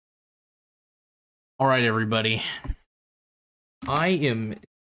All right, everybody. I am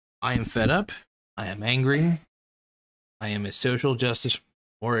fed up. I am angry. I am a social justice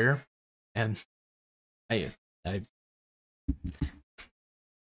warrior, and I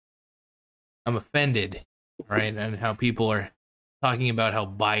I'm offended, right? And how people are talking about how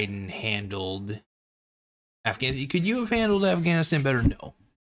Biden handled Afghanistan. Could you have handled Afghanistan better? No.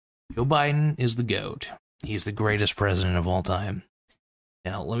 Joe Biden is the GOAT. He's the greatest president of all time.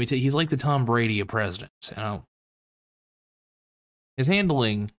 Now, let me tell you, he's like the Tom Brady of presidents. Now, his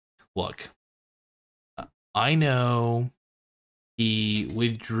handling, look, I know he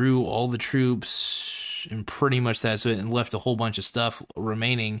withdrew all the troops and pretty much that's it and left a whole bunch of stuff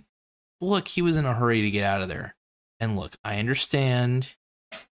remaining. Look, he was in a hurry to get out of there. And look, I understand,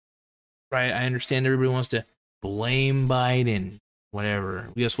 right? I understand everybody wants to blame Biden, whatever.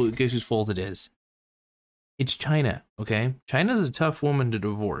 Guess whose fault it is? It's China, okay? China's a tough woman to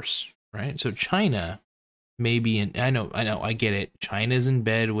divorce, right? So China may be in, I know, I get it. China's in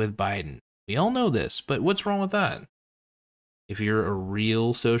bed with Biden. We all know this, but what's wrong with that? If you're a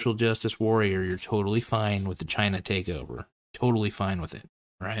real social justice warrior, you're totally fine with the China takeover. Totally fine with it,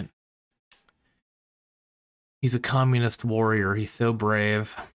 right? He's a communist warrior. He's so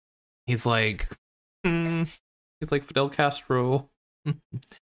brave. He's like Fidel Castro.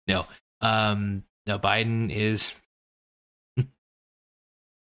 No, Biden is.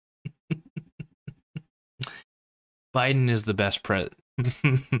 Biden is the best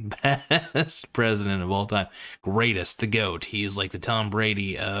president of all time. Greatest, the GOAT. He's like the Tom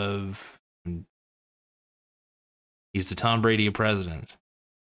Brady of. He's the Tom Brady of presidents.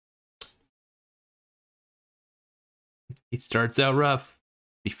 He starts out rough.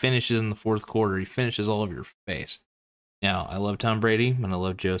 He finishes in the fourth quarter. He finishes all over your face. Now, I love Tom Brady, and I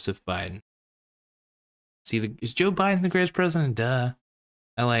love Joseph Biden. See, is Joe Biden the greatest president? Duh.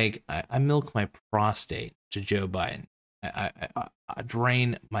 I milk my prostate to Joe Biden. I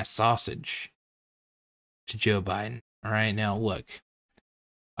drain my sausage to Joe Biden. All right, now look.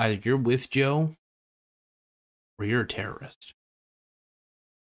 Either you're with Joe or you're a terrorist.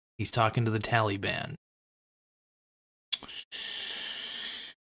 He's talking to the Taliban.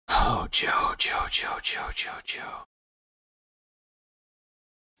 Oh, Joe.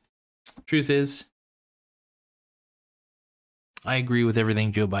 Truth is, I agree with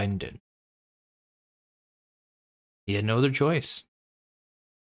everything Joe Biden did. He had no other choice.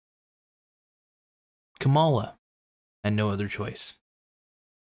 Kamala had no other choice.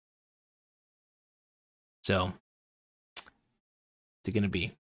 So, what's it going to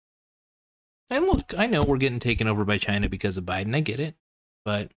be? And look, I know we're getting taken over by China because of Biden. I get it.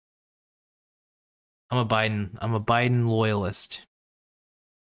 But I'm a Biden loyalist.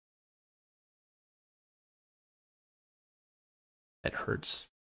 That hurts.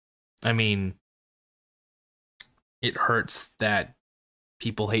 I mean, it hurts that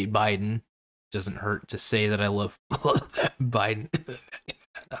people hate Biden. It doesn't hurt to say that I love Biden.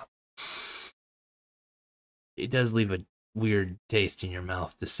 It does leave a weird taste in your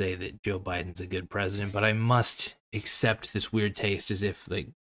mouth to say that Joe Biden's a good president, but I must accept this weird taste as if, like,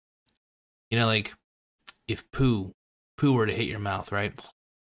 you know, like if poo were to hit your mouth, right?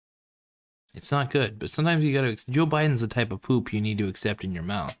 It's not good, but sometimes you gotta. Joe Biden's the type of poop you need to accept in your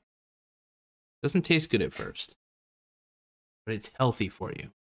mouth. Doesn't taste good at first, but it's healthy for you.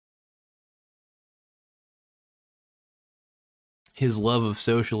 His love of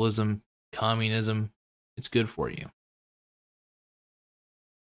socialism, communism, it's good for you.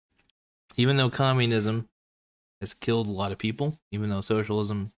 Even though communism has killed a lot of people, even though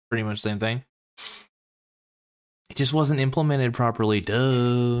socialism, pretty much the same thing, it just wasn't implemented properly.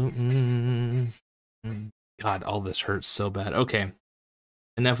 Duh. God, all this hurts so bad. Okay.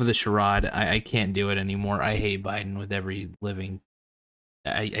 Enough of the charade. I can't do it anymore. I hate Biden with every living.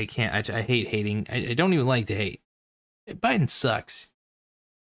 I can't. I hate hating. I don't even like to hate. Biden sucks.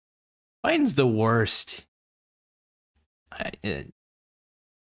 Biden's the worst. It's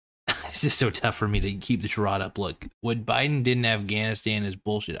just so tough for me to keep the charade up. Look, what Biden did in Afghanistan is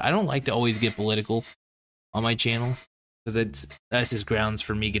bullshit. I don't like to always get political on my channel because that's just grounds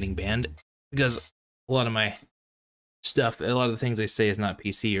for me getting banned. Because a lot of my stuff, a lot of the things I say is not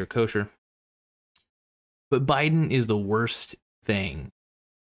PC or kosher. But Biden is the worst thing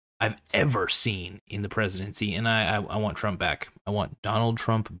I've ever seen in the presidency, and I want Trump back. I want Donald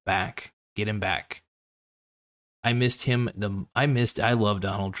Trump back. Get him back. I missed him. I love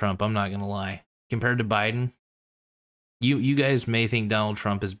Donald Trump. I'm not gonna lie. Compared to Biden, you guys may think Donald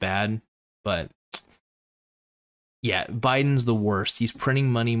Trump is bad, but yeah, Biden's the worst. He's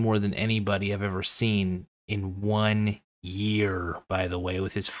printing money more than anybody I've ever seen in one year, by the way,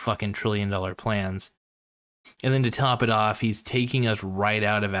 with his fucking $1 trillion plans. And then to top it off, he's taking us right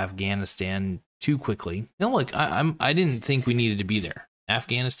out of Afghanistan too quickly. Now, look, I didn't think we needed to be there.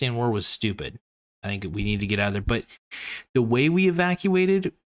 Afghanistan war was stupid. I think we need to get out of there. But the way we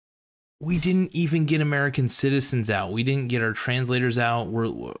evacuated, we didn't even get American citizens out. We didn't get our translators out.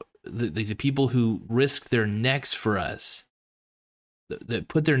 We're the people who risked their necks for us, that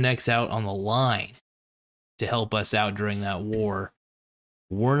put their necks out on the line to help us out during that war.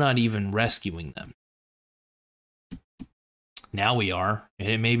 We're not even rescuing them. Now we are, and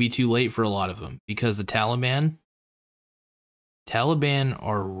it may be too late for a lot of them, because the Taliban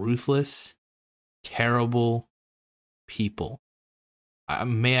are ruthless, terrible people.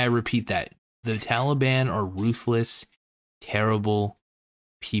 May I repeat that? The Taliban are ruthless, terrible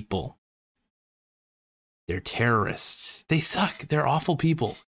people. They're terrorists. They suck. They're awful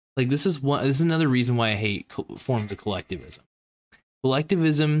people. Like, this is another reason why I hate forms of collectivism.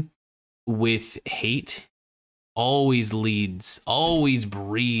 Collectivism with hate always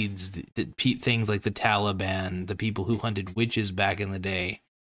breeds things like the Taliban, the people who hunted witches back in the day.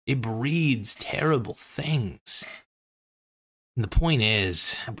 It breeds terrible things. And the point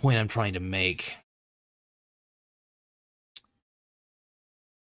I'm trying to make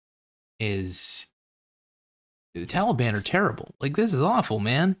is the Taliban are terrible. Like, this is awful,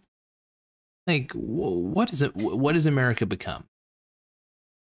 man. Like, what does America become?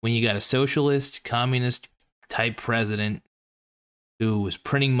 When you got a socialist, communist type president who was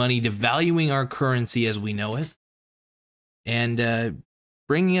printing money, devaluing our currency as we know it, and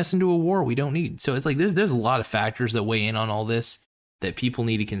bringing us into a war we don't need. So it's like there's a lot of factors that weigh in on all this that people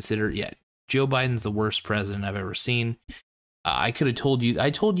need to consider. Yeah, Joe Biden's the worst president I've ever seen. I could have told you. I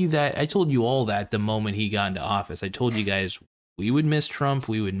told you all that the moment he got into office. I told you guys we would miss Trump.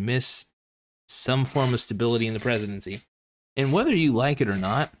 We would miss some form of stability in the presidency. And whether you like it or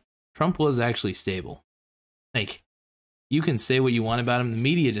not, Trump was actually stable. Like, you can say what you want about him. The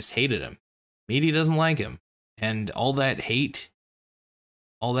media just hated him. Media doesn't like him. And all that hate,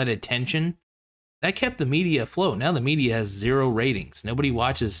 all that attention, that kept the media afloat. Now the media has 0 ratings. Nobody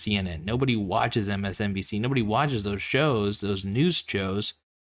watches CNN. Nobody watches MSNBC. Nobody watches those shows, those news shows.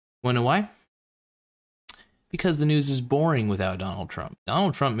 Want to know why? Because the news is boring without Donald Trump.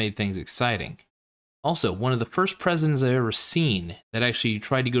 Donald Trump made things exciting. Also, one of the first presidents I've ever seen that actually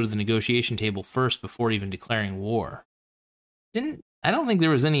tried to go to the negotiation table first before even declaring war. I don't think there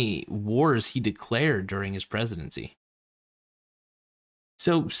was any wars he declared during his presidency.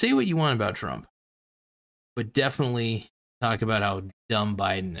 So say what you want about Trump, but definitely talk about how dumb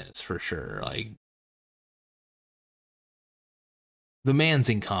Biden is, for sure. Like, the man's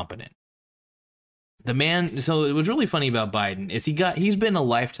incompetent. So what's really funny about Biden is he's been a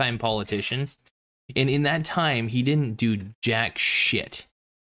lifetime politician. And in that time, he didn't do jack shit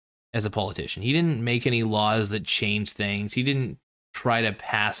as a politician. He didn't make any laws that changed things. He didn't try to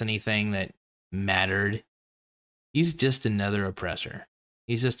pass anything that mattered. He's just another oppressor.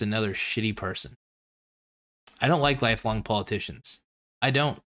 He's just another shitty person. I don't like lifelong politicians. I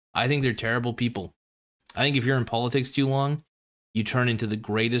don't. I think they're terrible people. I think if you're in politics too long, you turn into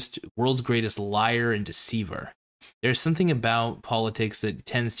the world's greatest liar and deceiver. There's something about politics that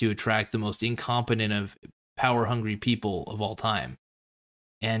tends to attract the most incompetent of power-hungry people of all time.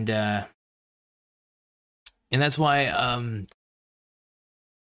 And that's why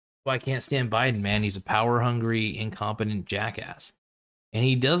I can't stand Biden, man. He's a power-hungry, incompetent jackass. And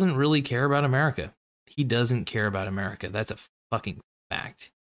he doesn't really care about America. He doesn't care about America. That's a fucking fact.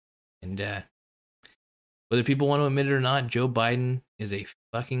 And whether people want to admit it or not, Joe Biden is a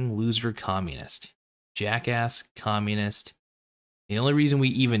fucking loser communist. Jackass communist. The only reason we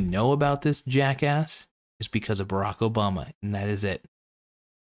even know about this jackass is because of Barack Obama, and that is it.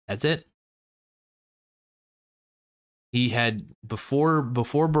 That's it. He had before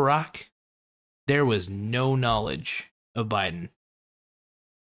Barack, there was no knowledge of Biden.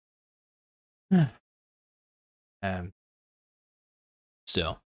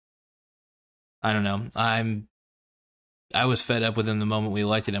 So I don't know. I was fed up with him the moment we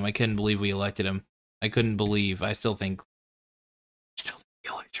elected him. I couldn't believe we elected him. I still think the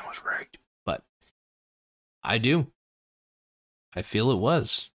election was rigged, but I do. I feel it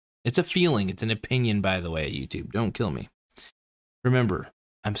was. It's a feeling. It's an opinion, by the way, YouTube. Don't kill me. Remember,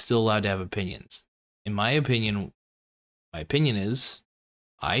 I'm still allowed to have opinions. In my opinion is,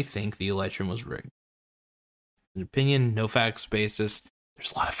 I think the election was rigged. An opinion, no facts basis.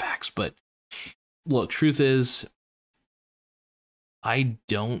 There's a lot of facts, but look, truth is, I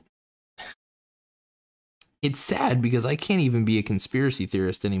don't. It's sad because I can't even be a conspiracy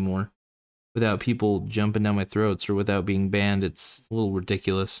theorist anymore. without people jumping down my throats or without being banned. It's a little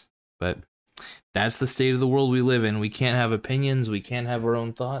ridiculous, but that's the state of the world we live in. We can't have opinions. We can't have our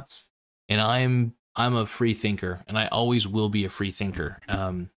own thoughts. And I'm a free thinker, and I always will be a free thinker.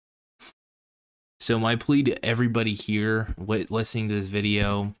 So my plea to everybody here listening to this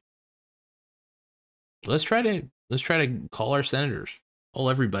video, let's try to call our senators, call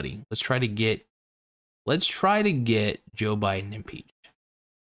everybody. Let's try to get Joe Biden impeached.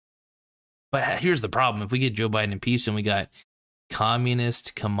 But here's the problem: if we get Joe Biden impeached, then we got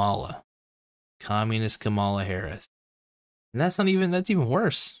communist Kamala Harris, and that's even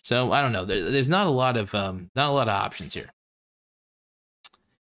worse. So I don't know. There's not a lot of options here.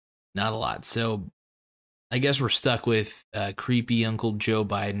 Not a lot. So I guess we're stuck with creepy Uncle Joe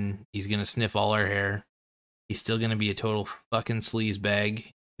Biden. He's gonna sniff all our hair. He's still gonna be a total fucking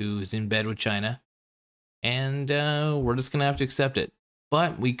sleazebag who's in bed with China, and we're just gonna have to accept it.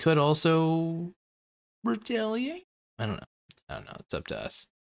 But we could also retaliate. I don't know. It's up to us.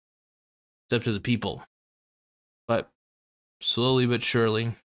 It's up to the people. But slowly but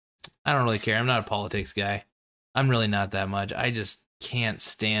surely, I don't really care. I'm not a politics guy. I'm really not that much. I just can't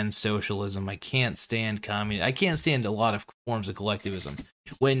stand socialism. I can't stand communism. I can't stand a lot of forms of collectivism.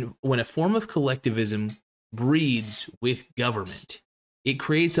 When a form of collectivism breeds with government, it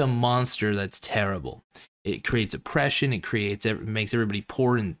creates a monster that's terrible. It creates oppression. It makes everybody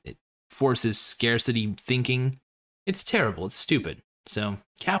poor, and it forces scarcity thinking. It's terrible. It's stupid. So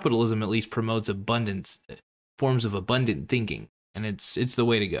capitalism at least promotes abundance, forms of abundant thinking, and it's the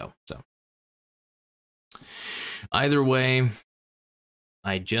way to go. So either way,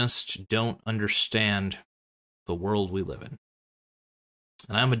 I just don't understand the world we live in,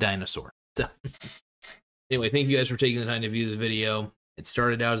 and I'm a dinosaur. So anyway, thank you guys for taking the time to view this video. It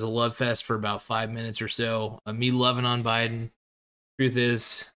started out as a love fest for about 5 minutes or so of me loving on Biden. Truth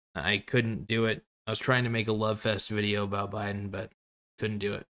is, I couldn't do it. I was trying to make a love fest video about Biden, but couldn't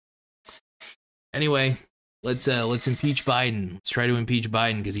do it. Anyway, let's impeach Biden. Let's try to impeach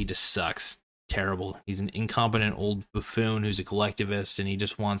Biden because he just sucks. Terrible. He's an incompetent old buffoon who's a collectivist, and he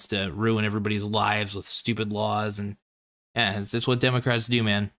just wants to ruin everybody's lives with stupid laws. And yeah, it's what Democrats do,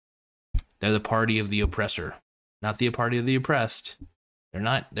 man. They're the party of the oppressor, not the party of the oppressed. They're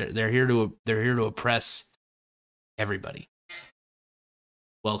not. They're here to oppress everybody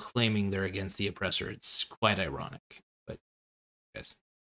while claiming they're against the oppressor. It's quite ironic. But guys.